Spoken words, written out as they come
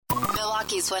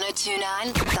Rockies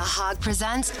 102.9, The Hog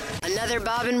presents another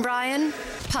Bob and Brian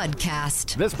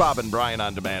podcast. This Bob and Brian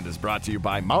On Demand is brought to you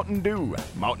by Mountain Dew.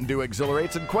 Mountain Dew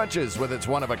exhilarates and quenches with its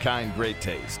one-of-a-kind great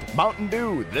taste. Mountain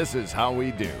Dew, this is how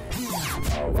we do.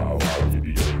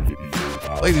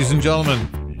 Ladies and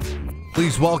gentlemen,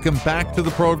 please welcome back to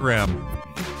the program.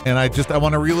 And I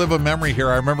want to relive a memory here.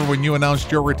 I remember when you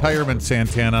announced your retirement,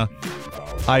 Santana.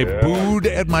 I booed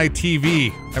at my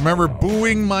TV. I remember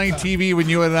booing my TV when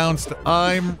you announced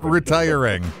I'm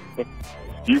retiring.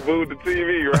 You booed the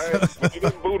TV, right? But you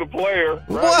didn't boo the player,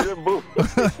 right?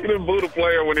 What? You didn't boo the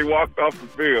player when he walked off the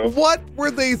field. What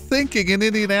were they thinking in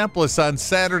Indianapolis on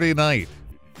Saturday night?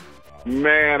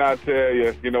 Man, I tell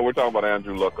you, we're talking about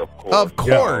Andrew Luck, of course. Of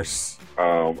course.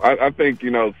 I think,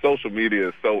 social media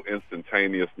is so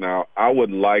instantaneous now. I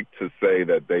would like to say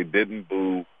that they didn't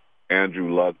boo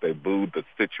Andrew Luck. They booed the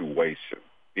situation,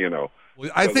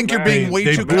 I think you're being way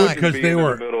too kind. Because they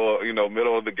were in the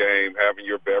middle of the game, having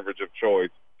your beverage of choice,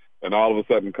 and all of a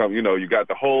sudden you got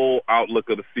the whole outlook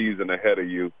of the season ahead of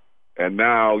you, and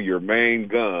now your main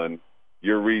gun,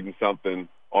 you're reading something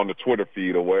on the Twitter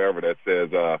feed or wherever that says,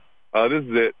 this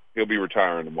is it. He'll be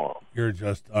retiring tomorrow. You're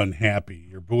just unhappy.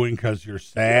 You're booing because you're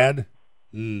sad.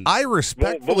 Mm. I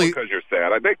respectfully... Boo because you're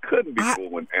sad. They couldn't be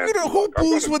booing Andrew who Luck.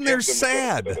 boos when they're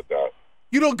sad?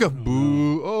 You don't go,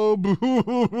 boo, oh, boo,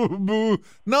 boo.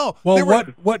 No. Well,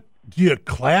 what, do you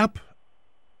clap?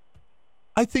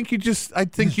 I think you just...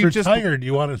 retired.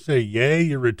 You want to say, yay,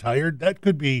 you're retired? That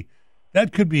could make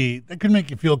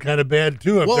you feel kind of bad,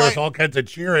 too, if there's all kinds of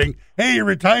cheering. Hey, you're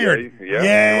retired. Yeah,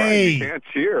 yay. You can't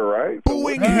cheer, right?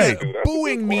 Booing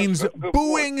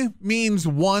means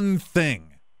one thing.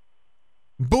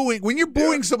 When you're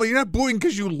booing somebody, you're not booing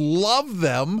because you love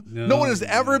them. No one has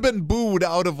ever been booed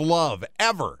out of love,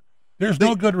 ever. There's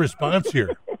no good response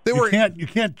here. You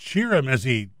can't cheer him as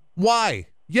he... Why?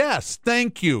 Yes,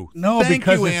 thank you. No, thank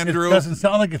because you, Andrew. It doesn't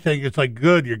sound like a thing. It's like,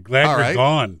 good, you're glad you're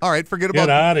gone. All right, forget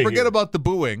about the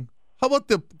booing. How about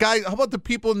the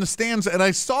people in the stands? And I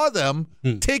saw them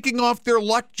taking off their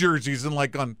Luck jerseys and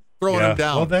throwing them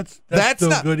down. Well, that's still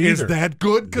not good either. Is that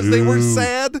good because they were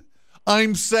sad?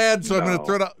 I'm sad, so I'm going to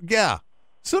throw it out. Yeah.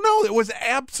 So, no, it was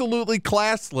absolutely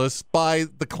classless by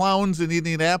the clowns in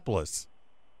Indianapolis.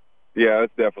 Yeah,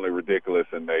 it's definitely ridiculous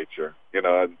in nature.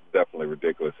 It's definitely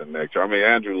ridiculous in nature. I mean,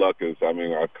 Andrew Luck is,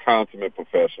 a consummate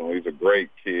professional. He's a great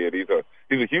kid. He's a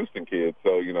Houston kid.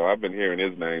 So, I've been hearing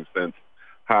his name since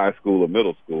high school or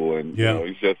middle school. And,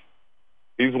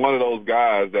 he's one of those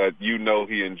guys that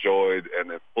he enjoyed and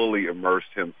then fully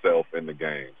immersed himself in the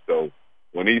game. So,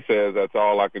 when he says that's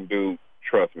all I can do,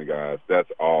 trust me, guys, that's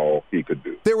all he could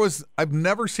do. I've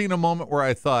never seen a moment where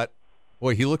I thought,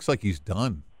 boy, he looks like he's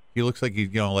done. He looks like he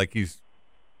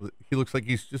looks like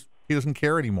he doesn't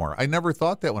care anymore. I never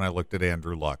thought that when I looked at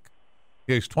Andrew Luck.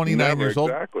 He's 29 years old.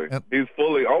 Exactly. He's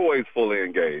always fully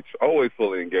engaged.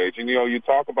 And, you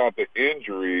talk about the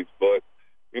injuries, but,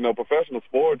 professional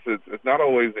sports, it's not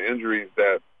always the injuries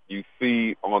that you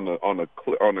see on the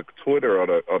Twitter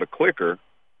or the clicker,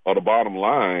 or the bottom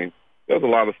line. There's a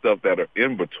lot of stuff that are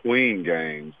in between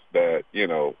games that,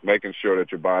 making sure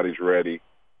that your body's ready,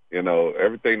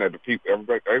 everything that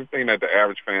the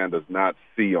average fan does not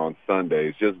see on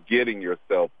Sundays, just getting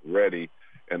yourself ready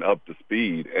and up to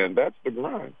speed. And that's the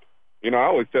grind. I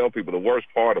always tell people the worst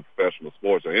part of professional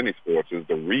sports or any sports is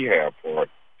the rehab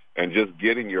part and just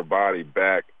getting your body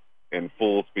back in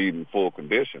full speed and full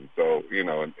condition. So,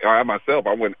 and I myself,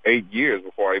 I went 8 years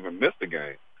before I even missed a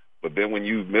game. But then when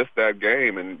you miss that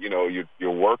game and,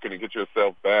 you're working to get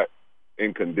yourself back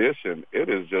in condition, it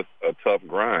is just a tough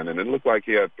grind. And it looked like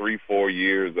he had 3-4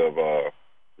 years of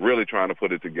really trying to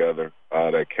put it together.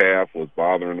 That calf was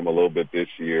bothering him a little bit this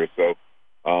year. So,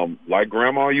 like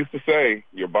Grandma used to say,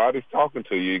 your body's talking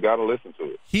to you. You got to listen to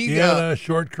it. He had a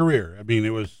short career. I mean, it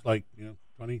was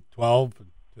 2012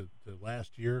 to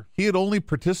last year. He had only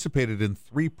participated in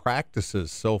 3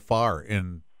 practices so far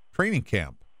in training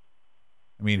camp.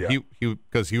 I mean, he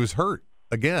because he was hurt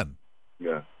again.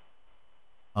 Yeah.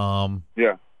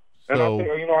 Yeah. And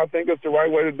I think it's the right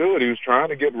way to do it. He was trying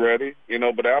to get ready,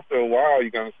 but after a while,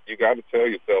 you got to tell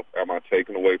yourself, am I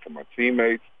taking away from my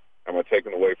teammates? Am I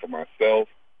taking away from myself?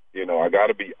 I got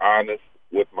to be honest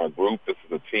with my group. This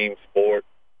is a team sport.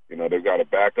 They've got a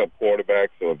backup quarterback,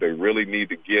 so if they really need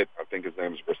to get, I think his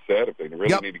name is Brissett, if they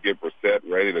really need to get Brissett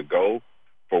ready to go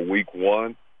for week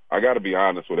 1, I got to be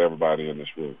honest with everybody in this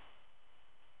room.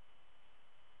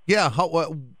 Yeah,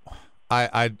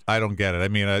 I don't get it. I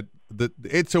mean,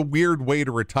 it's a weird way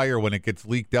to retire when it gets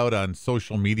leaked out on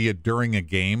social media during a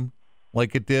game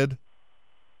like it did.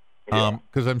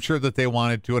 Because I'm sure that they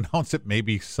wanted to announce it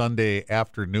maybe Sunday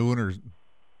afternoon or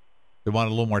They wanted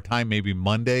a little more time, maybe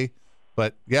Monday.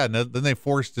 But, yeah, then they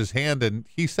forced his hand, and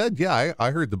he said, yeah,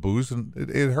 I heard the boos, and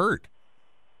it hurt.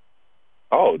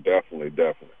 Oh, definitely.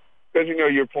 Because,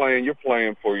 you're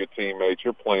playing for your teammates,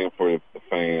 you're playing for the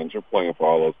fans, you're playing for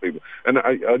all those people. And,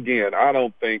 I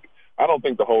don't think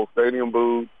the whole stadium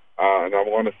booed. And I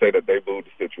want to say that they booed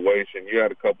the situation. You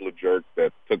had a couple of jerks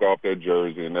that took off their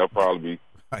jersey, and they'll probably be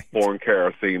pouring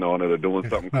kerosene on it or doing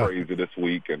something crazy this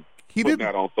week and putting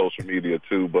that on social media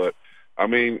too. But, I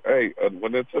mean, hey,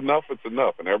 when it's enough, it's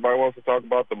enough. And everybody wants to talk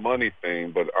about the money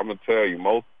thing, but I'm going to tell you,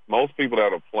 most people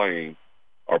that are playing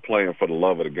for the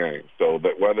love of the game. So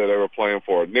that whether they were playing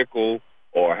for a nickel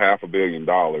or $500 million,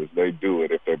 they do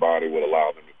it if their body would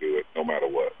allow them to do it, no matter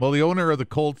what. Well, the owner of the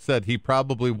Colts said he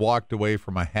probably walked away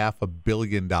from $500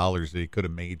 million that he could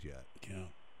have made yet.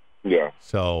 Yeah.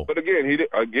 So, but again, he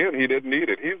didn't need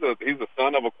it. He's a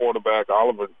son of a quarterback.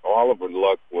 Oliver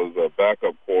Luck was a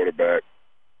backup quarterback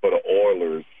for the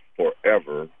Oilers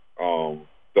forever.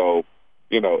 So,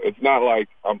 it's not like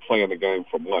I'm playing the game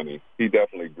for money. He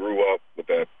definitely grew up with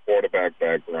that quarterback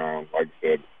background, like I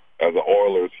said, as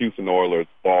a Houston Oilers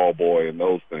ball boy and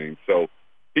those things. So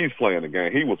he's playing the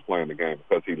game. He was playing the game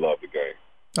because he loved the game.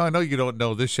 I know you don't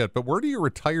know this yet, but where do you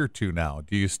retire to now?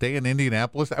 Do you stay in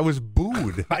Indianapolis? I was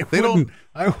booed. I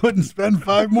wouldn't spend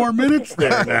 5 more minutes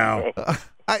there now.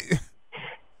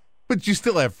 But you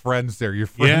still have friends there. Your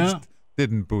friends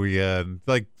didn't boo you. And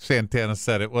like Santana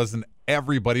said, it wasn't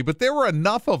everybody, but there were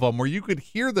enough of them where you could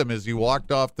hear them as you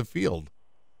walked off the field.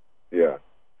 Yeah.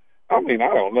 I mean,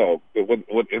 I don't know.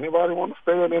 Would anybody want to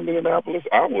stay in Indianapolis?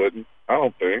 I wouldn't. I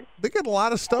don't think. They get a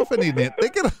lot of stuff in Indiana.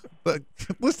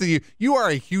 Listen, you are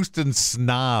a Houston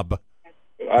snob.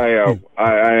 I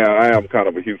am kind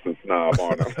of a Houston snob,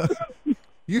 aren't I?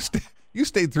 You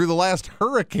stayed through the last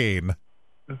hurricane.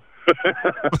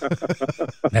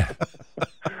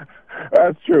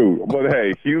 That's true. But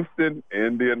hey, Houston,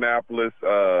 Indianapolis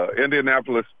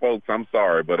folks, I'm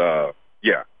sorry, but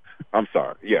yeah. I'm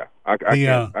sorry. Yeah, I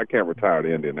can't retire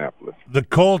to Indianapolis. The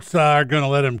Colts are going to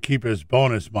let him keep his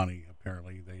bonus money.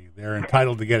 Apparently, they're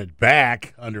entitled to get it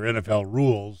back under NFL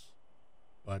rules,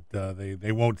 but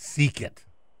they won't seek it.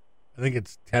 I think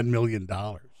it's $10 million.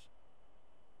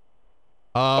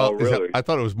 Really? I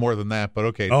thought it was more than that, but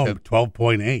okay.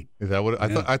 12.8. Is that what I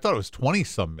thought? I thought it was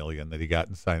 20-some million that he got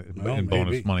in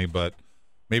bonus money, but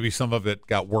maybe some of it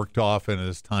got worked off in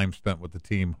his time spent with the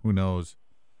team. Who knows?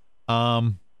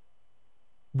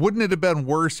 Wouldn't it have been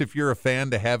worse if you're a fan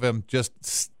to have him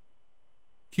just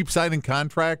keep signing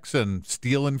contracts and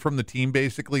stealing from the team,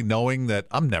 basically knowing that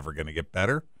I'm never going to get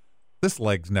better? This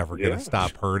leg's never going to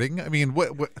stop hurting. I mean,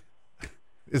 what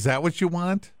is that what you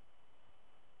want?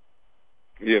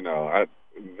 That's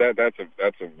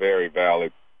a very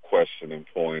valid question and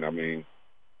point. I mean,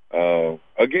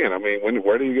 again,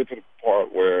 where do you get to the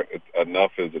part where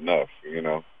enough is enough?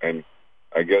 And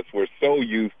I guess we're so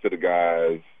used to the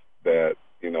guys that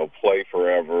play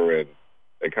forever and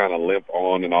they kind of limp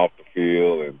on and off the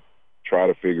field and try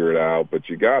to figure it out. But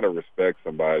you got to respect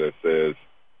somebody that says,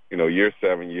 year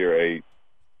 7, year 8,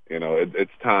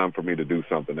 it's time for me to do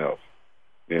something else.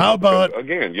 How about,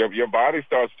 again, your body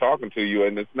starts talking to you,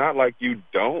 and it's not like you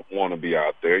don't want to be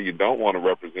out there. You don't want to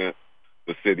represent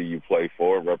the city you play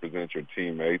for, represent your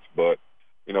teammates. But,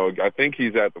 I think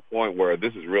he's at the point where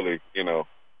this is really,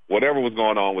 whatever was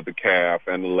going on with the calf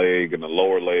and the leg and the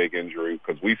lower leg injury,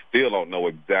 because we still don't know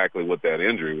exactly what that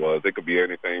injury was. It could be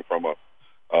anything from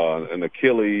an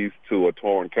Achilles to a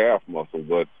torn calf muscle,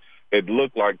 but it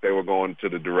looked like they were going to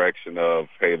the direction of,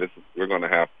 hey, we're going to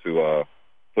have to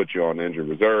put you on injured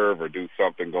reserve or do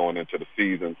something going into the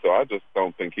season. So I just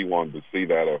don't think he wanted to see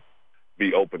that or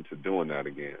be open to doing that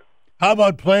again. How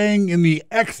about playing in the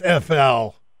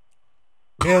XFL?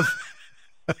 If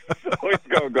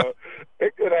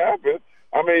It could happen.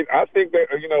 I think that,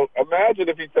 imagine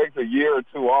if he takes a year or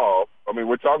 2 off.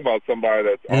 We're talking about somebody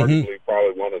that's arguably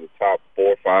probably one of the top 4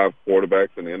 or 5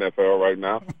 quarterbacks in the NFL right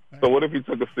now. So what if he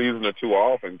took a season or 2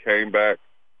 off and came back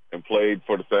and played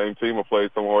for the same team or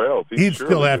played somewhere else? He'd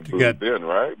still have to get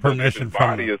right? permission his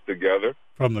body is together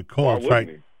from the Colts,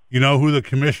 right? You know who the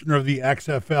commissioner of the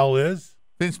XFL is?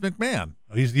 Vince McMahon.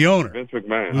 He's the owner. Vince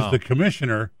McMahon. Who's the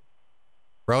commissioner?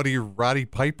 Roddy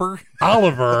Piper?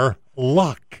 Oliver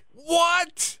Luck.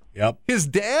 What? Yep. His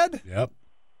dad? Yep.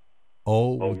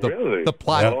 Really? The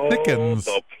plot thickens.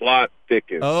 The plot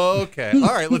thickens. Okay.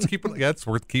 All right, let's keep it. That's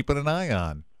worth keeping an eye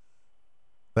on.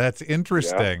 That's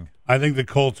interesting. Yeah. I think the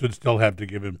Colts would still have to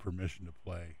give him permission to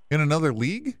play. In another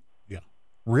league? Yeah.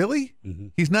 Really? Mm-hmm.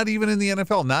 He's not even in the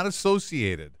NFL, not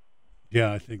associated.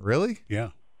 Yeah, I think. Really? Yeah.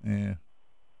 Yeah.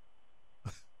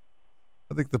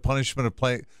 I think the punishment of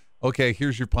playing. Okay,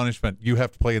 here's your punishment. You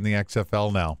have to play in the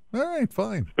XFL now. All right,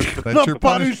 fine. That's The your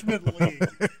punishment league.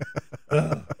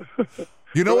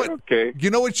 You know what? Okay. You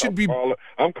know what should be.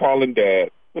 I'm calling Dad.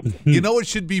 You know what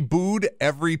should be booed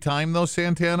every time though,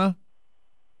 Santana?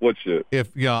 What should?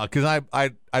 If because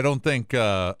I don't think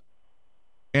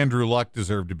Andrew Luck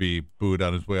deserved to be booed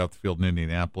on his way off the field in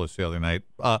Indianapolis the other night.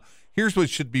 Here's what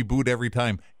should be booed every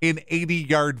time: an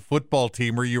 80-yard football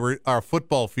team where you were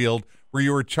football field where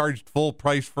you were charged full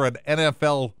price for an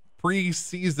NFL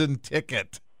preseason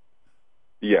ticket.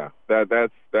 Yeah,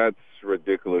 that's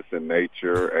ridiculous in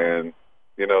nature, and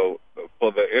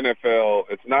for the NFL,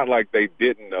 it's not like they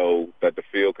didn't know that the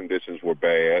field conditions were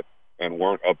bad and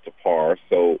weren't up to par.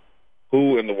 So,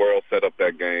 who in the world set up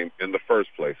that game in the first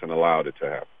place and allowed it to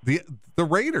happen? The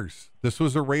Raiders. This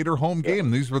was a Raider home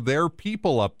game. These were their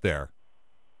people up there,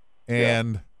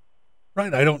 and.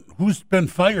 Right, who's been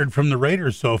fired from the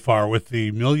Raiders so far with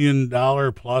the $1 million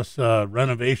plus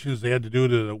renovations they had to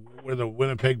do where the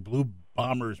Winnipeg Blue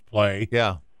Bombers play?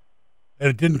 Yeah. And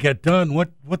it didn't get done.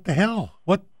 What the hell?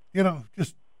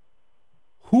 Just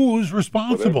who's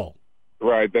responsible?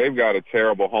 Right, they've got a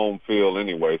terrible home field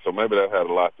anyway, so maybe that had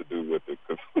a lot to do with it.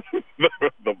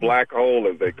 Because the black hole,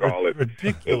 as they call it,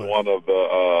 ridiculous. Is one of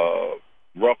the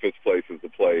roughest places to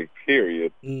play,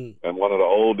 period, and one of the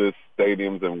oldest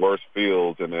stadiums and worst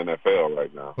fields in the NFL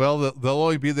right now. Well, they'll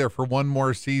only be there for one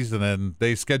more season, and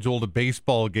they scheduled a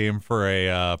baseball game for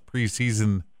a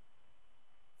preseason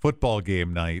football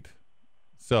game night.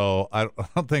 So I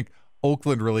don't think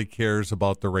Oakland really cares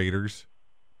about the Raiders.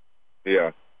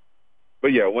 Yeah.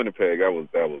 But yeah, Winnipeg, that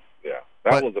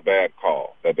was a bad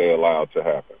call that they allowed to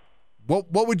happen.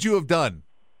 What would you have done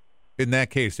in that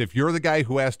case if you're the guy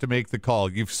who has to make the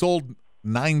call? You've sold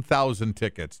 9,000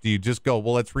 tickets. Do you just go,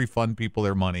 well, let's refund people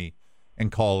their money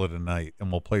and call it a night,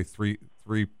 and we'll play three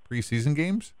preseason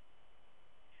games?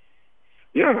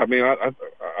 Yeah, I mean,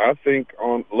 I think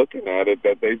on looking at it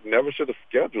that they never should have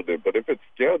scheduled it. But if it's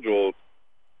scheduled,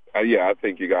 I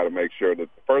think you got to make sure that,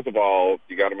 first of all,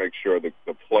 you got to make sure that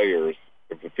the players,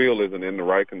 if the field isn't in the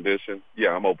right condition,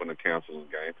 I'm open to canceling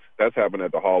the game. That's happened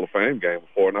at the Hall of Fame game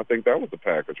before, and I think that was the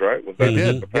Packers, right? Was that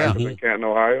the Packers in Canton,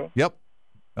 Ohio? Yep.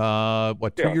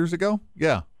 2 years ago?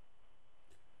 Yeah.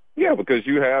 Yeah, because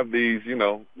you have these,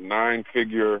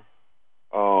 9-figure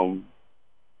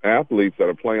athletes that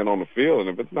are playing on the field, and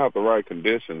if it's not the right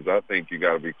conditions, I think you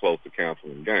got to be close to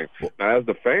canceling the game. Now, as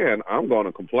the fan, I'm going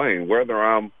to complain, whether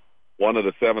I'm one of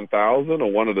the 7,000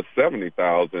 or one of the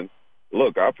 70,000.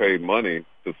 Look, I paid money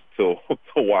to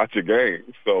watch a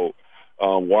game, so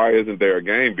why isn't there a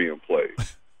game being played?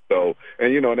 So,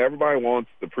 and everybody wants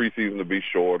the preseason to be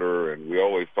shorter, and we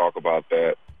always talk about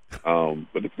that.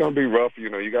 But it's going to be rough.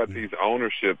 You got these the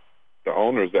owners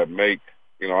that make,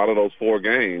 out of those 4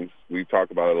 games, we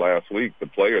talked about it last week, the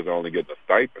players are only getting a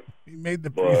stipend. He made the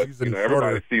preseason shorter.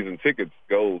 Everybody's season tickets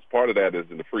goes, part of that is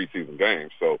in the preseason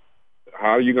games. So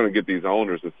how are you going to get these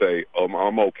owners to say,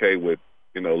 I'm okay with,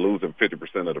 losing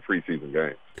 50% of the preseason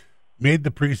games? Made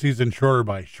the preseason shorter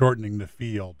by shortening the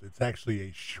field. It's actually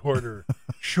a shorter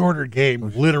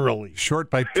game, literally. Short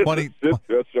by 20.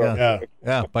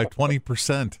 Yeah, by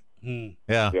 20%.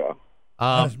 Yeah.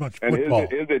 Not as much and football.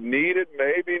 Is it needed?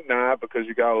 Maybe not, because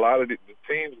you got a lot of the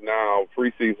teams now.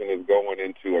 Preseason is going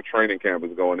into, or training camp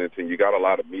is going into, and you got a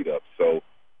lot of meetups. So,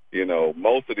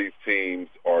 most of these teams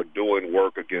are doing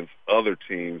work against other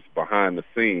teams behind the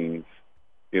scenes,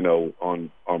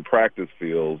 on practice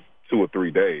fields 2 or 3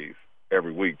 days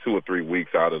every week, 2 or 3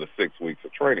 weeks out of the 6 weeks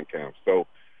of training camp. So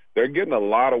they're getting a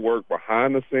lot of work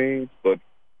behind the scenes, but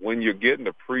when you're getting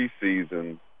to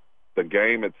preseason, the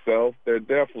game itself, there are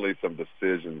definitely some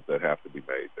decisions that have to be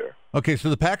made there. Okay, so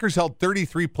the Packers held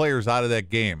 33 players out of that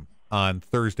game on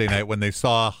Thursday night when they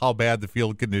saw how bad the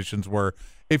field conditions were.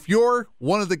 If you're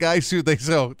one of the guys who they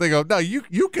go, no,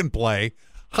 you can play.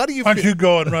 How do you? Aren't you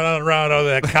going running around over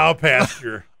that cow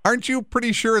pasture? Aren't you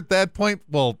pretty sure at that point?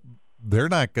 Well,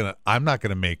 I'm not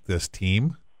gonna make this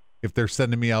team if they're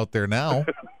sending me out there now.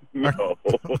 No.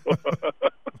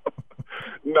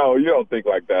 No, you don't think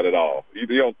like that at all. You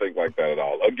don't think like that at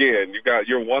all. Again,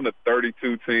 you're one of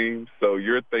 32 teams, so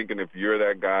you're thinking if you're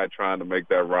that guy trying to make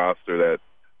that roster that,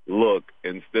 look,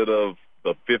 instead of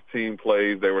the 15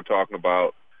 plays they were talking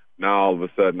about, now all of a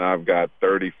sudden I've got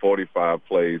 30, 45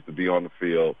 plays to be on the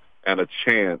field and a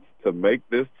chance to make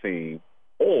this team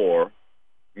or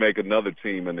make another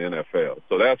team in the NFL.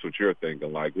 So that's what you're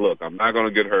thinking. Like, look, I'm not going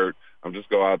to get hurt. I'm just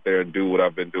go out there and do what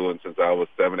I've been doing since I was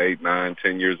 7, 8, 9,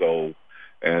 10 years old.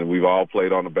 And we've all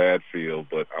played on a bad field,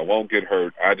 but I won't get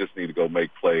hurt. I just need to go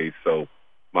make plays, so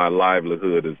my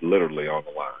livelihood is literally on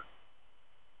the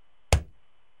line.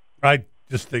 I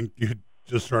just think you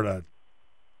just sort of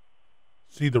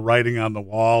see the writing on the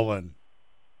wall and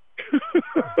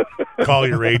call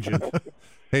your agent.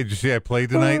 Hey, did you see I played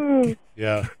tonight?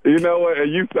 Yeah. You know what?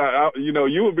 And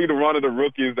you would be the one of the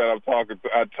rookies that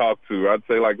I'd talk to. I'd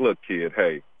say, like, look, kid,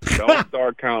 hey, don't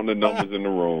start counting the numbers in the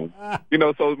room.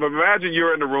 So imagine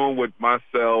you're in the room with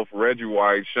myself, Reggie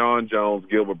White, Sean Jones,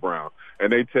 Gilbert Brown,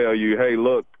 and they tell you, hey,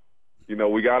 look,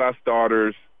 we got our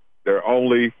starters. There are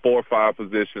only 4 or 5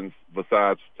 positions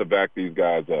besides to back these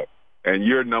guys up. And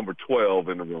you're number 12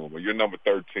 in the room, or you're number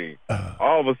 13.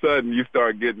 All of a sudden, you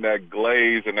start getting that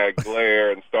glaze and that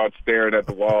glare and start staring at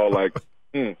the wall like,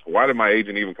 why did my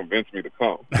agent even convince me to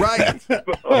come? Right.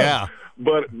 Yeah.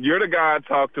 But you're the guy I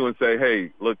talk to and say,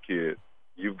 hey, look, kid,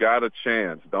 you've got a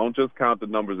chance. Don't just count the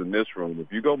numbers in this room.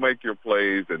 If you go make your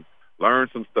plays and learn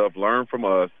some stuff, learn from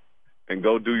us, and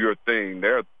go do your thing,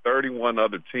 there are 31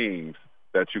 other teams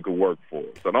that you could work for.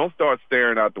 So don't start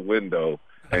staring out the window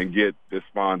and get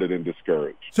despondent and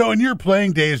discouraged. So in your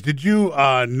playing days, did you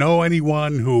know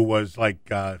anyone who was like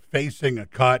facing a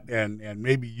cut and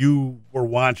maybe you were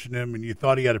watching him and you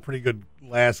thought he had a pretty good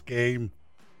last game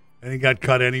and he got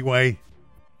cut anyway?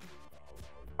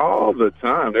 All the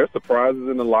time. There's surprises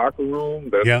in the locker room.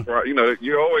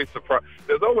 You're always surprised.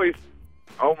 There's always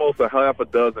almost a half a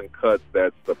dozen cuts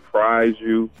that surprise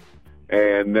you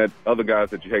and that other guys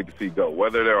that you hate to see go,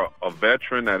 whether they're a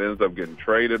veteran that ends up getting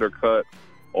traded or cut,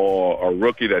 or a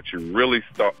rookie that you really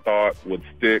thought would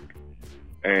stick,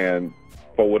 and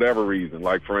for whatever reason,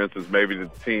 like for instance, maybe the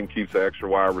team keeps an extra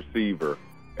wide receiver,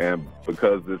 and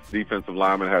because this defensive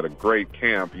lineman had a great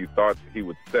camp, you thought he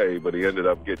would stay, but he ended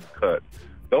up getting cut.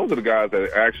 Those are the guys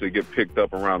that actually get picked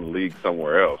up around the league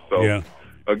somewhere else. So,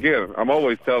 Again, I'm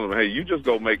always telling them, hey, you just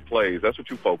go make plays. That's what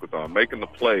you focus on, making the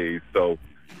plays. So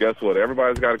guess what?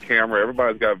 Everybody's got a camera.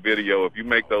 Everybody's got video. If you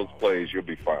make those plays, you'll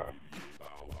be fine.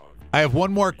 I have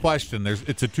one more question.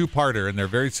 It's a two-parter, and they're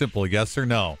very simple, yes or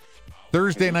no.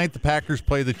 Thursday night, the Packers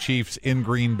play the Chiefs in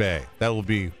Green Bay. That will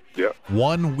be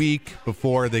 1 week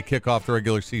before they kick off the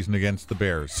regular season against the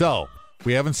Bears. So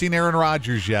we haven't seen Aaron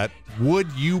Rodgers yet.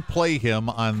 Would you play him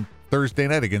on Thursday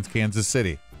night against Kansas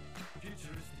City?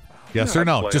 Yes or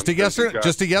no? Just a yes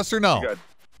or no?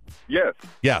 Yes.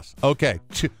 Yes. Okay.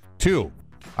 Two. All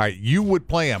right. You would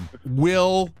play him.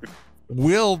 Will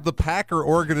the Packer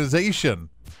organization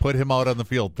put him out on the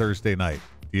field Thursday night,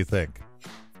 do you think?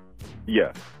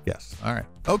 Yes. Yes. All right.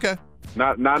 Okay.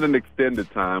 Not an extended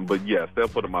time, but yes, they'll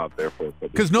put him out there for a couple.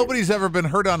 Because nobody's ever been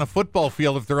hurt on a football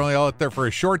field if they're only out there for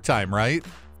a short time, right?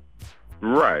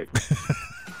 Right.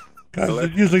 Because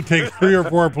it usually takes 3 or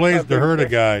 4 plays to hurt a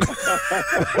guy.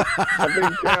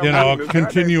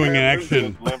 Continuing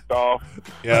action. Limped off.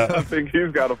 Yeah. I think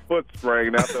he's got a foot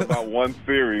sprain after about one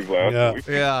series last week.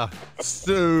 Yeah.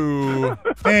 So,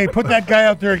 hey, put that guy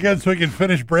out there again so he can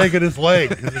finish breaking his leg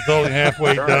because it's only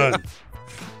halfway done.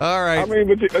 All right. I mean,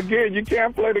 but again, you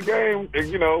can't play the game,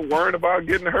 worrying about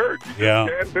getting hurt. You just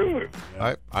can't do it.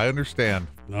 I understand.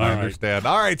 I understand.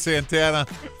 All right, Santana.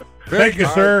 Thank you,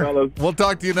 sir. Right, we'll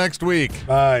talk to you next week.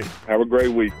 Bye. Have a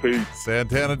great week. Peace.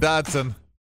 Santana Dotson.